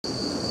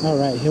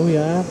Alright, here we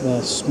are,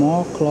 the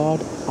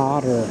small-clawed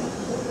otter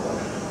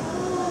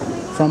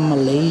from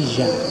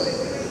Malaysia.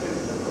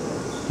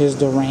 Here's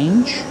the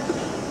range.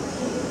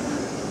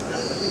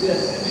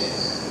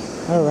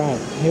 Alright,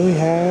 here we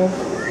have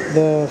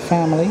the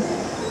family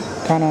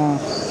kind of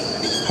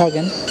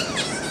hugging,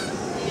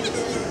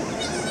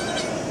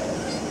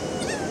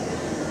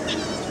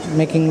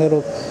 making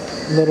little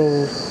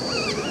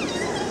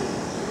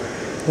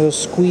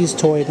squeeze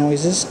toy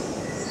noises.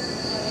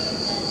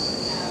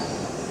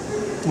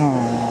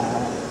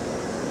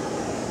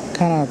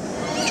 Kind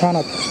of trying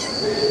to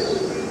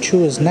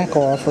chew his neck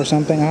off or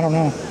something, I don't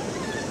know.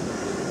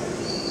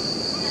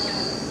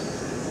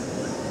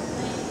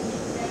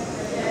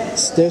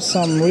 There's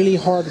some really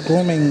hard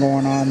grooming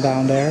going on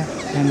down there,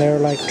 and they're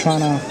like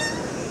trying to...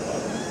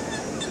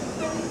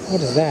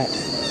 What is that?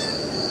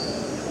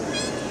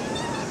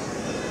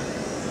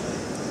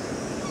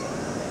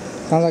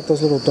 Sounds like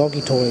those little doggy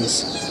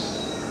toys.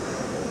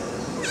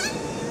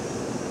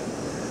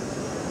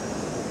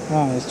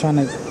 Oh, he's trying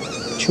to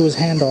chew his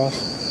hand off.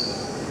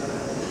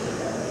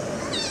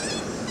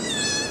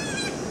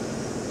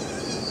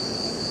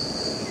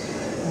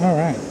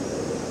 Alright.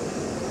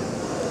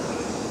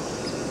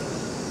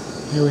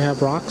 Here we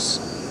have rocks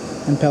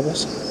and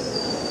pebbles.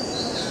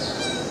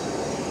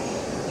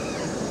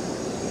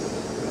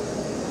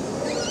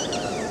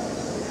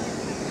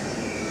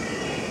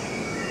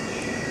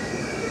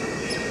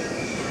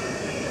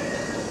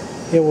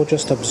 Here we'll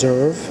just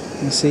observe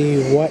and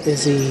see what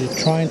is he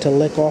trying to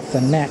lick off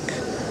the neck.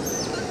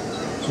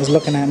 He's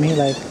looking at me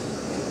like,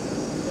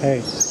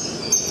 hey.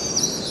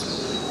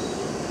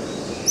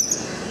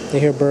 They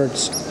hear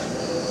birds.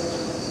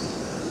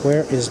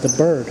 Where is the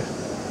bird?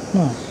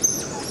 Oh.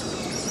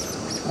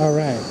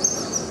 Alright.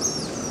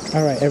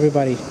 Alright,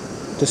 everybody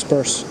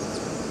disperse.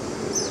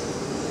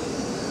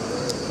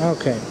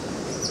 Okay.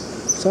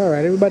 It's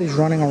alright, everybody's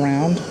running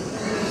around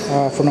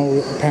for no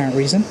apparent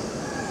reason.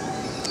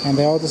 And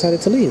they all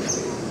decided to leave.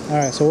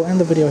 Alright, so we'll end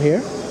the video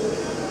here.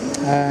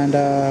 And,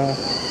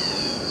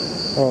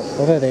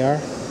 oh, there they are.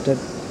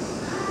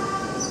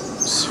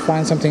 Let's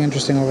find something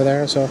interesting over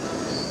there. So,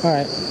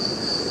 alright.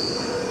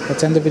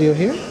 Let's end the video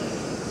here.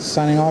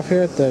 Signing off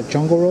here at the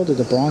Jungle Road at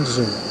the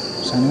Bronx-Zoo.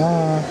 Signing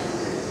off.